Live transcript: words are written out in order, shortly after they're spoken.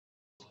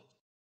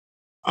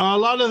A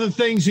lot of the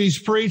things he's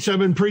preached, I've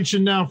been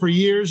preaching now for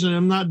years, and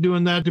I'm not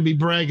doing that to be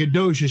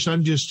braggadocious.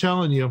 I'm just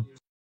telling you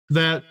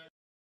that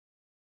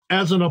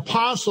as an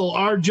apostle,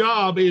 our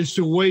job is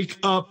to wake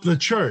up the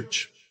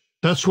church.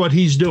 That's what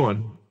he's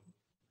doing.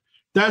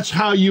 That's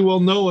how you will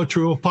know a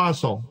true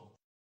apostle.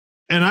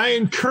 And I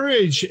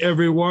encourage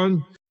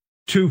everyone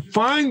to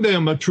find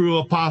them a true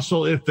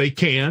apostle if they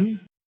can,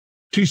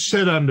 to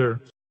sit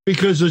under,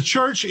 because the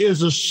church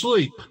is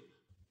asleep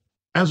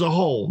as a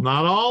whole.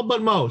 Not all,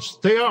 but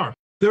most. They are.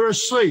 They're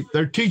asleep.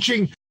 They're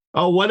teaching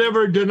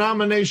whatever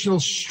denominational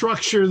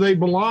structure they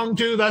belong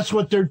to. That's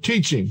what they're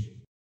teaching.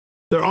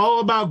 They're all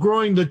about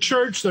growing the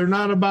church. They're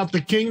not about the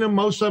kingdom.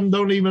 Most of them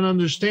don't even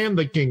understand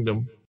the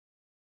kingdom.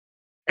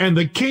 And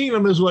the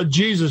kingdom is what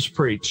Jesus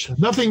preached.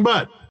 Nothing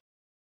but.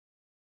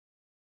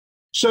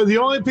 So the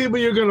only people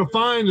you're going to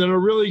find that are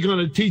really going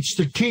to teach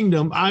the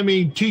kingdom, I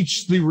mean,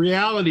 teach the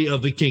reality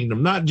of the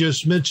kingdom, not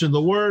just mention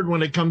the word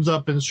when it comes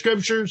up in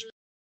scriptures,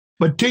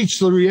 but teach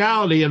the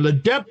reality and the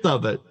depth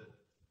of it,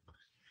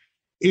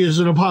 is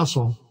an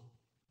apostle.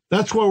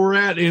 That's where we're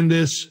at in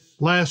this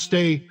last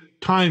day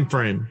time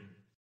frame.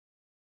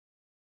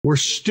 We're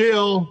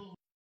still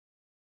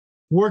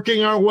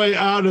working our way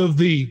out of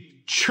the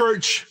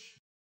church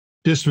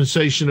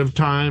dispensation of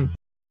time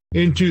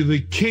into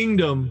the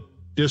kingdom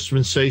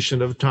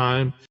dispensation of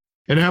time.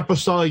 And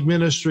apostolic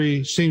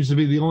ministry seems to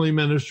be the only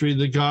ministry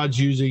that God's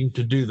using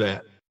to do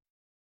that.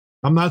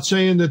 I'm not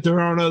saying that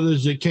there aren't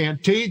others that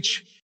can't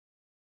teach,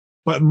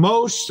 but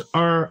most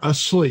are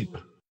asleep.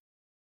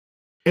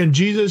 And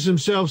Jesus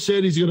himself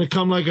said he's going to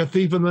come like a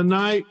thief in the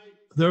night.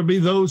 There'll be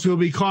those who will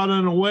be caught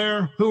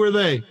unaware. Who are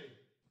they?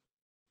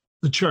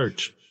 The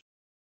church.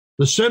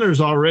 The sinner's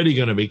already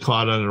going to be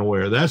caught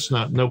unaware. That's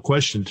no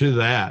question to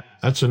that.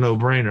 That's a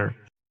no-brainer.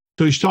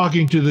 So he's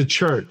talking to the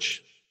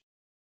church.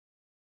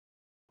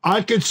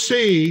 I could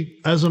see,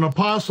 as an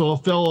apostle, a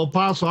fellow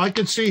apostle, I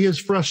could see his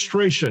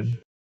frustration.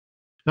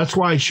 That's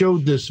why I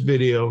showed this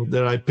video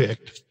that I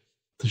picked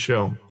to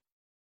show.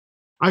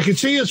 I could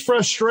see his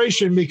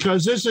frustration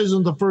because this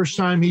isn't the first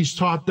time he's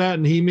taught that,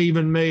 and he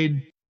even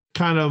made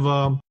kind of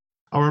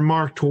a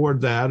remark toward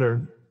that.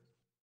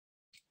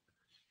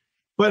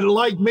 But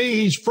like me,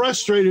 he's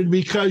frustrated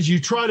because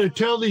you try to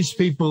tell these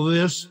people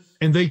this,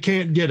 and they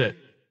can't get it.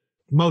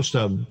 Most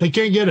of them. They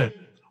can't get it.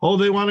 Oh,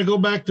 they want to go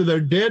back to their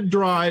dead,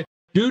 dry,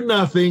 do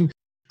nothing,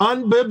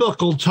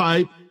 unbiblical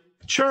type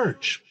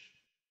church.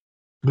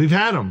 We've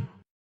had them.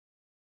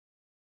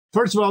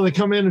 First of all, they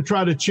come in and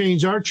try to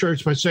change our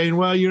church by saying,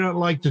 well, you're not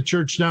like the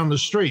church down the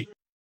street.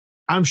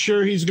 I'm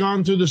sure he's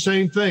gone through the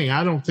same thing.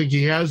 I don't think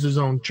he has his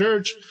own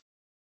church.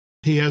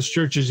 He has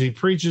churches he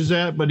preaches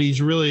at, but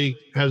he's really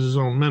has his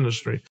own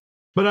ministry.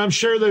 But I'm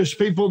sure there's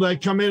people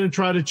that come in and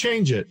try to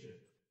change it.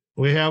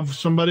 We have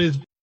somebody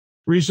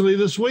recently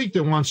this week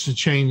that wants to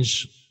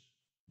change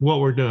what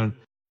we're doing.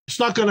 It's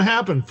not going to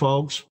happen,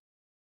 folks.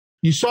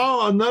 You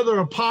saw another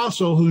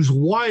apostle who's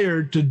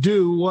wired to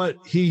do what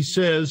he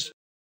says,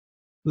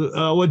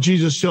 what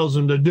Jesus tells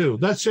him to do.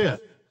 That's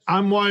it.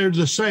 I'm wired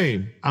the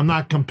same. I'm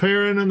not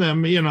comparing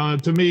them,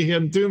 to me,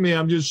 him, to me.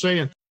 I'm just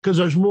saying, because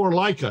there's more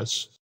like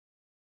us.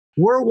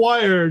 We're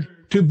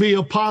wired to be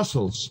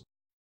apostles,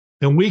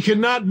 and we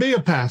cannot be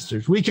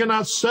pastors. We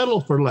cannot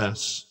settle for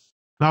less.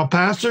 Now,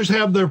 pastors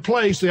have their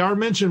place. They are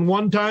mentioned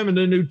one time in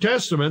the New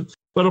Testament,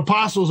 but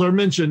apostles are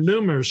mentioned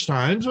numerous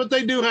times, but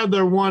they do have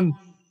their one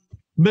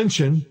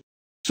mention.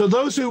 So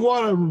those who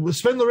want to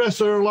spend the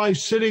rest of their life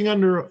sitting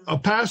under a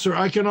pastor,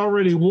 I can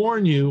already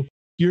warn you,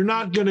 you're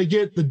not going to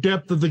get the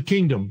depth of the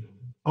kingdom.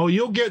 Oh,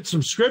 you'll get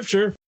some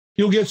scripture,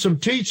 you'll get some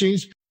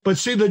teachings, but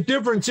see, the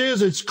difference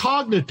is it's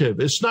cognitive.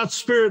 It's not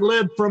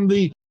spirit-led from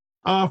the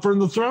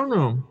throne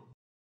room.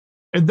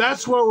 And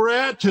that's where we're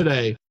at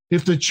today.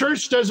 If the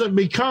church doesn't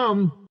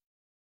become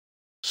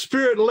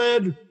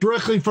spirit-led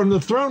directly from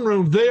the throne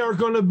room, they are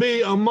going to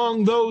be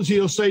among those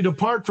he'll say,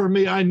 depart from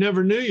me, I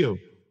never knew you.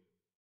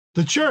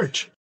 The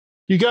church.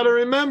 You got to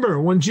remember,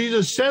 when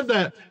Jesus said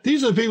that,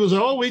 these are the people who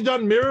say, oh, we've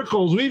done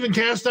miracles. We even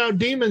cast out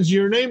demons in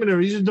your name and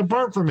everything. He said,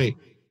 depart from me.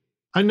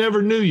 I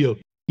never knew you.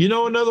 You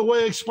know another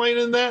way of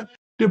explaining that?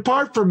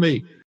 Depart from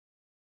me.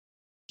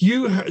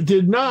 You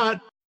did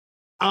not,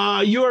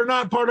 you are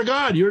not part of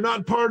God. You're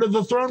not part of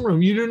the throne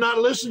room. You do not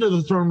listen to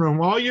the throne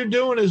room. All you're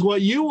doing is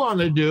what you want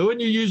to do,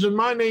 and you're using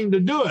my name to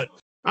do it.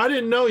 I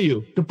didn't know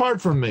you.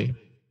 Depart from me.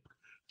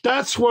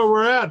 That's where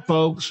we're at,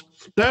 folks.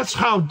 That's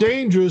how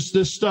dangerous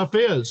this stuff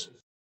is.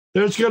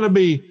 There's going to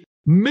be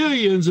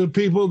millions of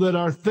people that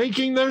are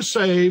thinking they're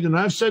saved, and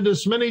I've said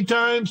this many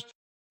times,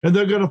 and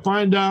they're going to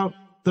find out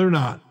they're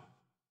not.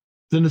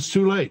 Then it's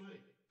too late.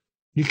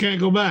 You can't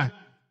go back.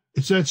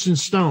 It's etched in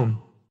stone.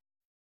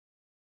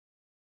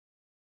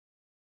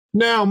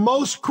 Now,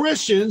 most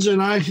Christians,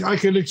 and I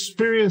could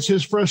experience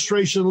his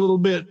frustration a little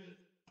bit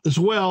as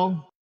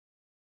well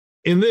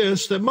in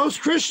this, that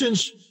most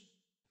Christians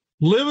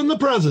live in the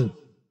present.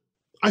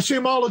 I see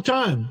them all the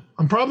time.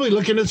 I'm probably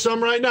looking at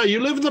some right now. You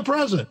live in the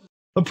present.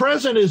 The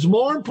present is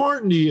more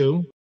important to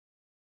you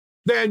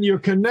than your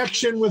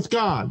connection with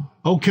God.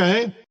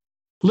 Okay?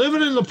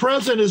 Living in the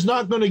present is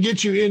not going to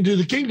get you into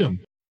the kingdom.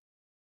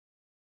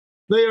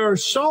 They are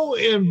so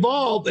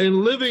involved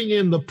in living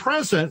in the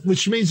present,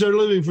 which means they're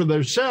living for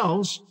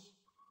themselves.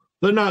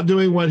 They're not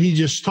doing what he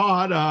just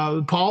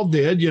taught. Paul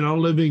did,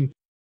 living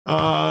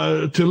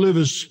to live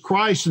as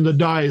Christ and to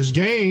die as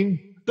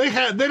gain. They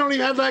don't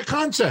even have that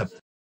concept.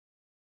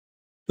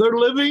 They're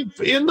living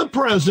in the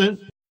present,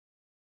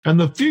 and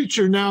the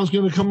future now is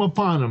going to come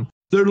upon them.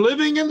 They're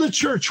living in the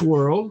church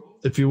world,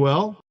 if you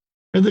will,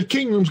 and the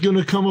kingdom's going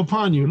to come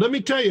upon you. Let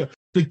me tell you,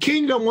 the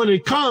kingdom, when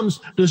it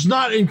comes, does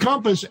not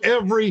encompass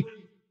every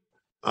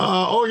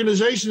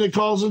organization that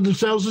calls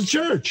themselves a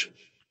church.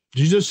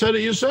 You just said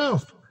it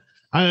yourself.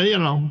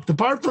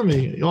 Depart from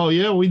me. Oh,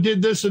 yeah, we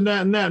did this and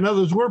that and that. In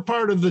other words, we're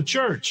part of the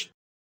church.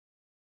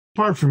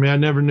 Depart from me, I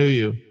never knew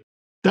you.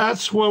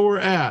 That's where we're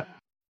at.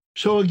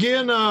 So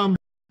again,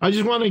 I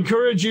just want to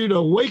encourage you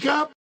to wake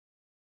up.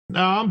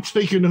 Now, I'm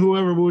speaking to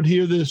whoever would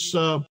hear this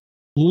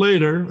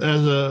later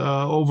as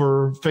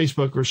over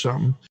Facebook or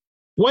something.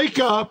 Wake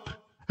up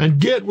and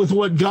get with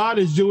what God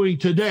is doing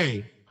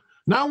today.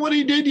 Not what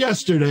he did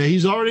yesterday.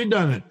 He's already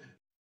done it.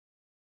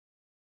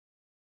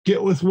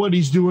 Get with what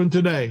he's doing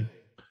today.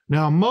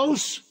 Now,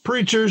 most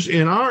preachers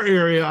in our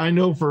area, I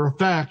know for a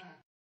fact,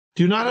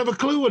 do not have a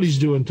clue what he's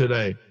doing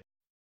today.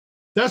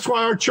 That's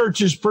why our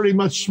church is pretty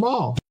much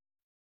small.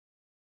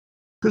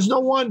 Because no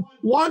one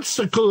wants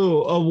a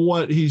clue of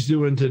what he's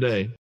doing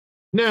today.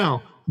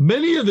 Now,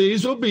 many of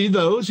these will be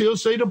those he'll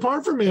say,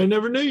 depart from me, I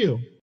never knew you.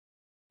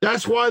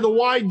 That's why the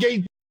wide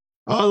gate,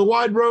 the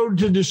wide road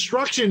to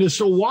destruction is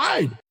so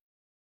wide.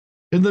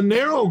 And the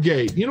narrow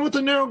gate, you know what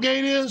the narrow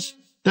gate is?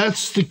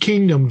 That's the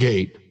kingdom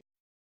gate.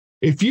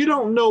 If you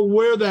don't know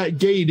where that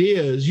gate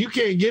is, you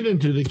can't get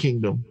into the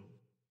kingdom.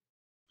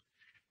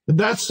 And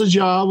that's the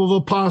job of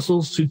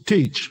apostles to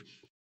teach,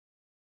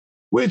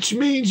 which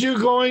means you're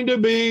going to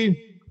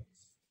be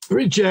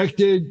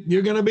rejected.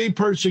 You're going to be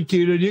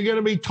persecuted. You're going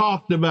to be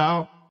talked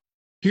about.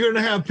 You're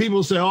going to have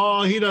people say,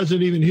 oh, he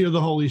doesn't even hear the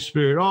Holy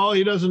Spirit. Oh,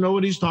 he doesn't know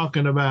what he's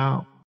talking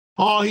about.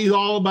 Oh, he's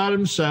all about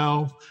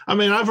himself. I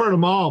mean, I've heard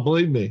them all,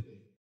 believe me.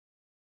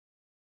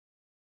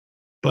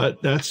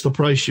 But that's the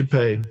price you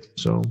pay.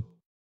 So